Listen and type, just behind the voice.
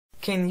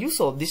can you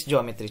solve this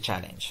geometry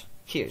challenge?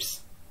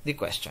 Here's the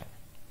question.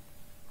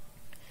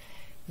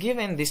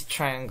 Given this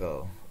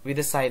triangle with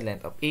a side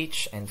length of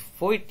h and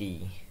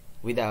 40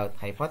 without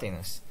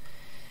hypotenuse,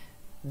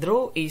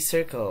 draw a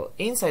circle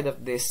inside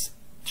of this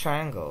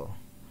triangle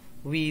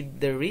with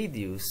the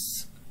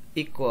radius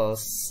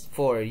equals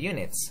 4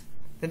 units.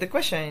 Then the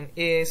question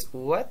is,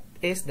 what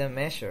is the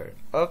measure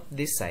of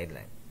this side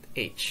length,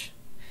 h?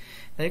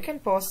 Now you can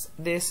pause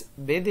this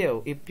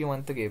video if you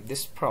want to give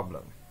this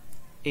problem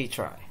a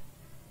try.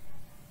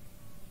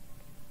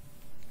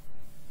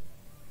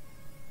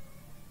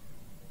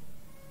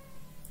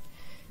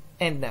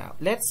 And now,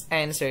 let's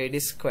answer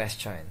this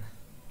question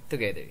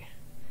together.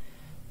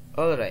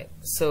 Alright,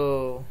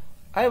 so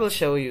I will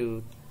show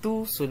you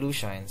two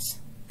solutions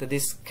to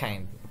this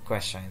kind of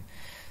question.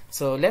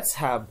 So let's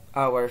have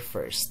our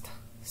first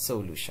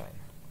solution.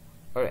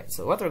 Alright,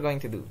 so what we're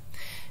going to do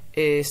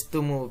is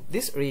to move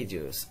this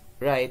radius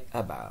right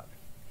about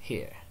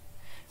here.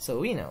 So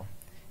we know,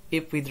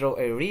 if we draw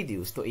a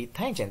radius to a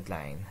tangent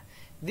line,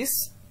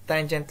 this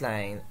tangent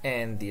line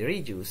and the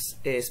radius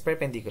is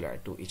perpendicular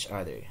to each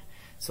other.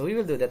 So we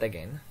will do that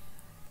again.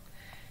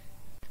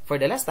 For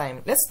the last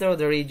time, let's draw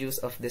the radius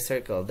of the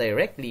circle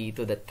directly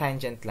to the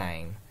tangent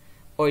line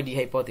or the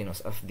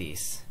hypotenuse of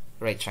this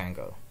right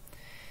triangle.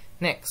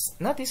 Next,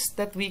 notice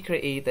that we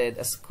created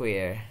a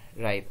square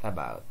right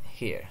about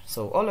here.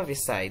 So all of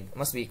its side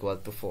must be equal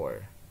to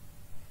 4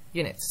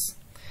 units.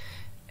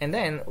 And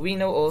then we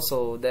know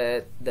also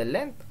that the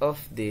length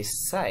of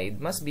this side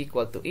must be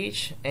equal to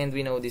h, and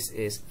we know this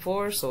is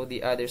 4, so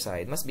the other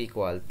side must be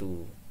equal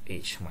to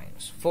h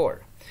minus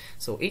 4.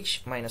 So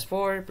h minus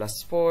 4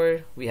 plus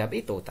 4, we have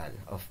a total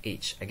of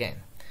h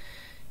again.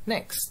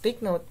 Next,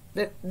 take note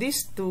that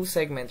these two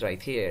segments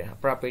right here, a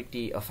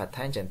property of a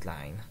tangent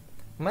line,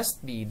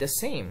 must be the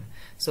same.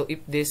 So if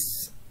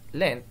this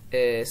length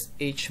is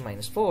h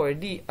minus 4,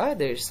 the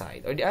other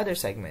side or the other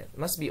segment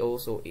must be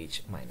also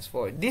h minus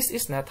 4. This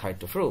is not hard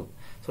to prove.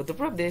 So to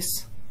prove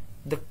this,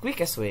 the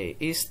quickest way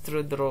is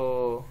to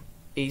draw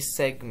a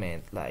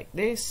segment like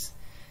this,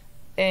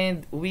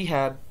 and we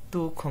have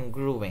two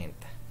congruent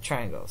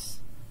triangles.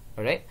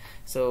 Alright,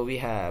 so we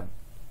have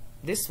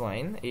this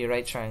one, a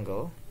right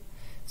triangle.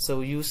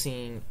 So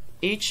using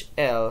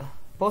HL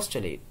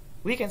postulate,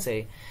 we can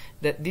say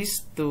that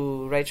these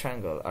two right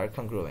triangles are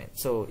congruent.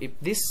 So if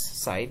this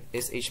side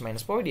is h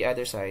minus 4, the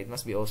other side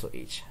must be also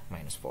h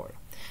minus 4.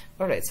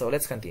 Alright, so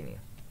let's continue.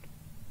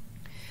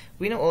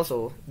 We know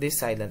also this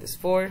side length is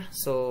 4,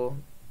 so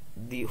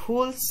the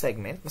whole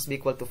segment must be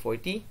equal to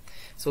 40.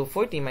 So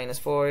 40 minus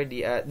 4,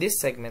 this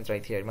segment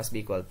right here must be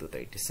equal to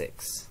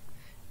 36.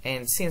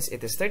 And since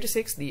it is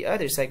 36, the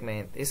other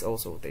segment is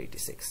also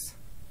 36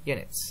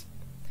 units.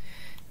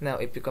 Now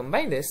if you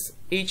combine this,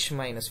 h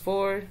minus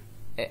 4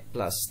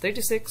 plus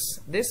 36,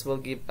 this will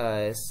give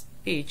us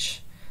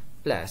h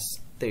plus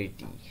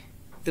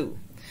 32.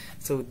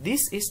 So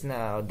this is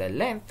now the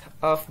length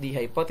of the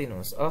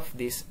hypotenuse of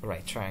this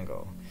right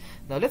triangle.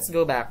 Now let's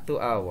go back to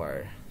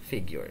our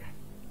figure.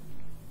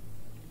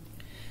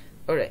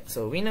 Alright,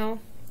 so we know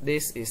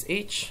this is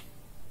h,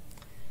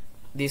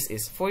 this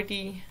is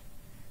 40.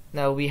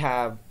 Now we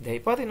have the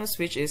hypotenuse,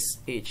 which is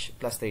h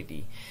plus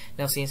 30.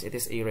 Now since it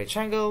is a right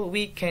triangle,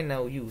 we can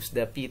now use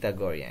the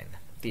Pythagorean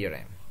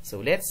theorem. So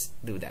let's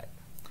do that.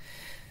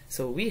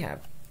 So we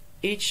have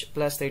h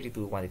plus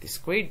 32 quantity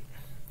squared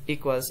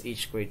equals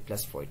h squared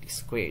plus 40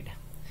 squared.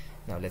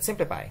 Now let's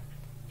simplify.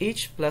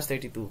 H plus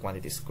 32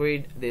 quantity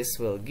squared, this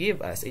will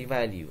give us a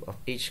value of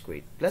h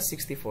squared plus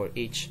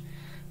 64h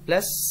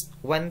plus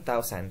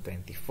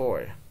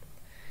 1024.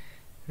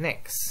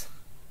 Next,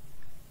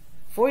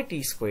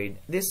 40 squared,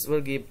 this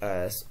will give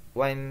us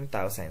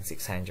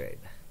 1600.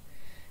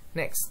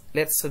 Next,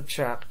 let's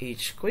subtract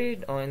h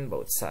squared on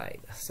both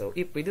sides. So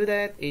if we do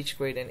that, h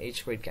squared and h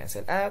squared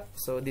cancel out.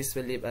 So this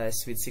will leave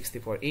us with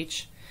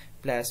 64h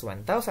plus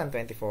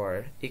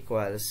 1024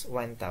 equals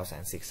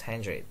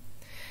 1600.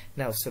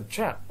 Now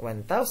subtract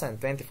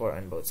 1024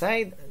 on both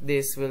sides.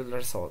 This will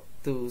result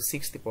to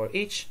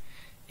 64h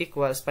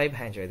equals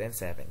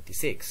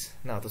 576.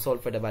 Now to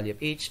solve for the value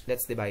of h,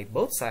 let's divide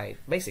both sides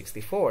by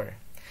 64.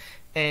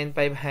 And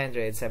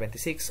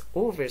 576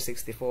 over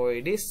 64,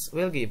 this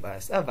will give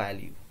us a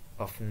value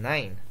of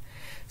 9.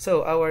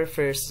 So our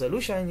first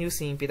solution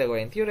using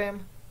Pythagorean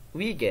theorem,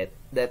 we get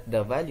that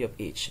the value of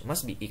h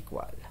must be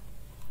equal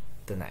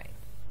to 9.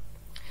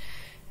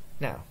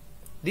 Now,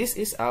 this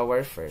is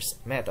our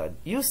first method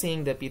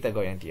using the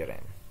Pythagorean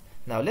theorem.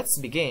 Now let's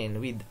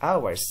begin with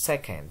our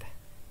second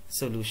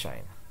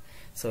solution.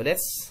 So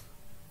let's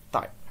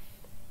start.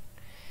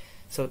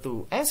 So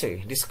to answer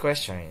this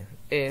question,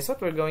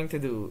 what we're going to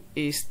do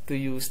is to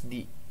use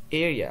the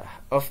area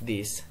of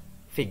this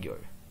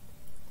figure.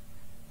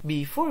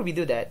 Before we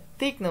do that,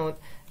 take note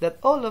that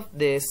all of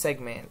these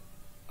segments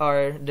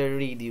are the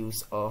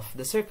radius of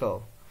the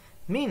circle,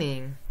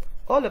 meaning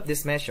all of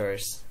these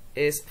measures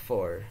is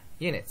 4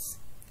 units.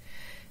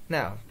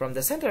 Now, from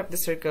the center of the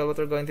circle, what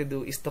we're going to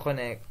do is to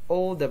connect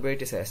all the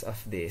vertices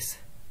of this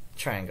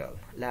triangle,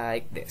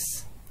 like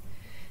this.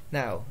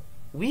 Now,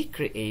 we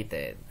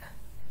created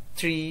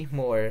 3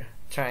 more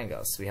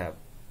triangles. We have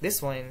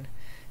this one,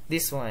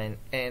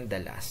 and the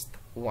last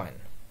one.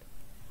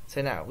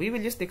 So now we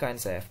will use the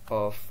concept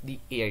of the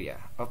area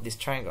of this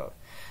triangle.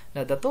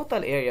 Now the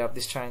total area of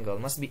this triangle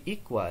must be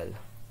equal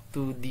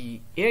to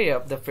the area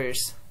of the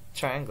first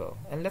triangle,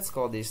 and let's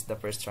call this the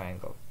first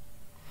triangle,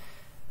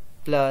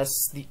 plus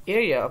the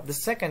area of the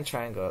second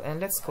triangle, and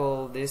let's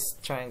call this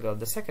triangle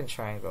the second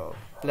triangle,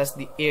 plus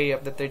the area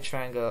of the third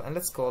triangle, and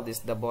let's call this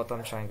the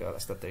bottom triangle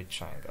as the third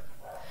triangle.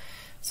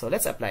 So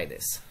let's apply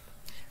this.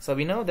 So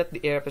we know that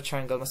the area of the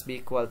triangle must be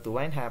equal to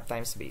 1/2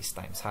 times base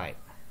times height.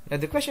 Now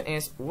the question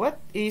is, what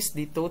is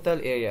the total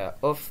area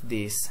of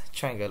this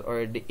triangle,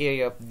 or the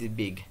area of the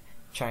big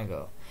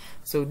triangle?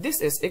 So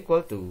this is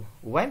equal to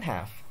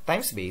 1/2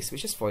 times base,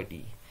 which is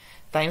 40,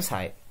 times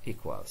height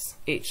equals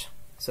h.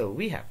 So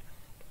we have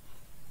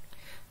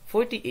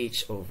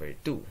 40h over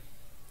 2.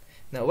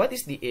 Now what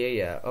is the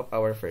area of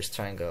our first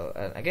triangle?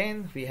 And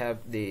again, we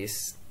have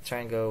this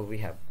triangle,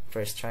 we have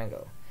first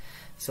triangle.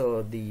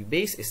 So the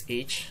base is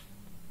h,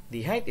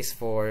 the height is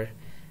 4,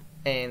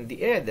 and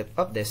the area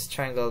of this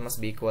triangle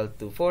must be equal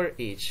to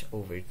 4h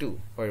over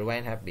 2, or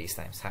 1/2 base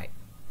times height.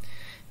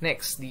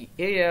 Next, the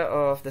area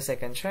of the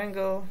second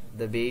triangle,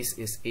 the base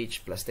is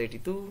h plus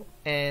 32,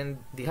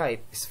 and the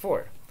height is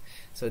 4.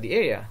 So the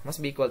area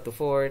must be equal to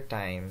 4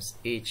 times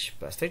h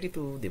plus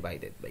 32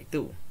 divided by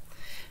 2.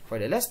 For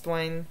the last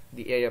one,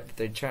 the area of the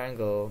third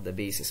triangle, the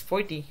base is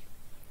 40,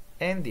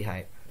 and the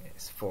height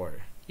is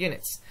 4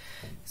 units.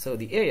 So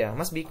the area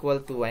must be equal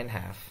to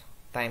 1/2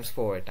 times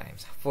 4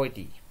 times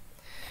 40.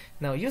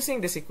 Now using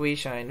this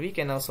equation, we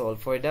can now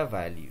solve for the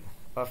value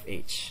of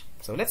h.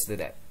 So let's do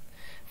that.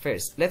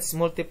 First, let's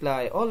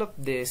multiply all of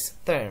this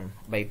term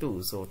by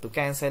 2, so to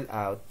cancel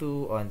out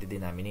 2 on the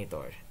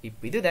denominator. If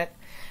we do that,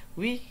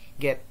 we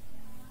get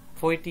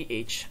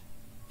 40h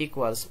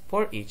equals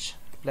 4h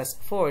plus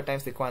 4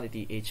 times the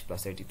quantity h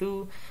plus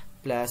 32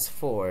 plus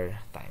 4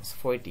 times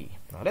 40.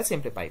 Now let's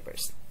simplify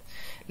first.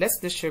 Let's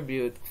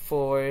distribute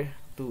 4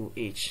 to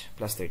h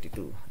plus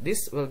 32.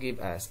 This will give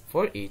us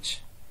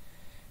 4h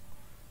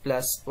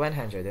plus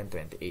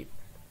 128.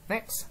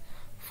 Next,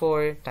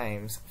 4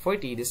 times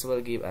 40, this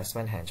will give us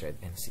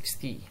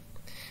 160.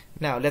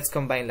 Now let's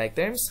combine like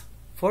terms.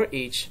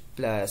 4h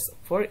plus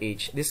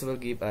 4h, this will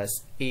give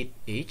us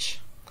 8h,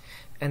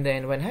 and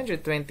then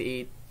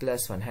 128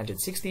 plus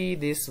 160,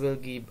 this will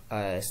give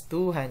us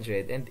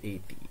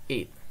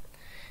 288.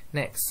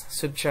 Next,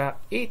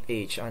 subtract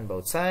 8h on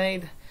both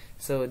sides,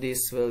 so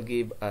this will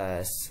give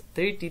us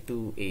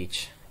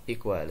 32h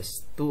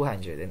equals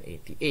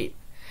 288.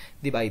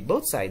 Divide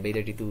both sides by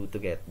 32 to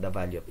get the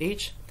value of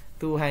h.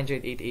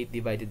 288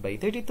 divided by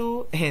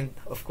 32, and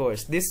of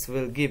course this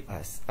will give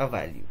us a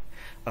value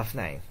of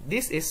 9.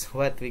 This is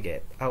what we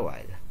get a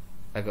while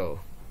ago.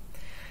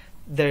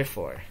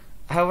 Therefore,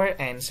 our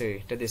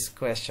answer to this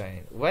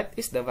question, what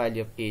is the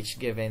value of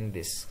h given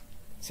this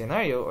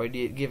scenario, or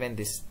given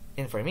this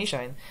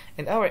information,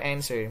 and our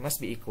answer must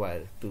be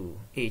equal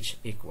to h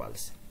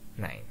equals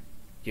 9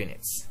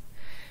 units.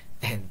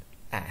 And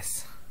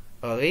as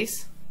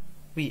always,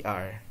 we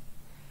are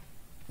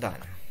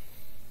done.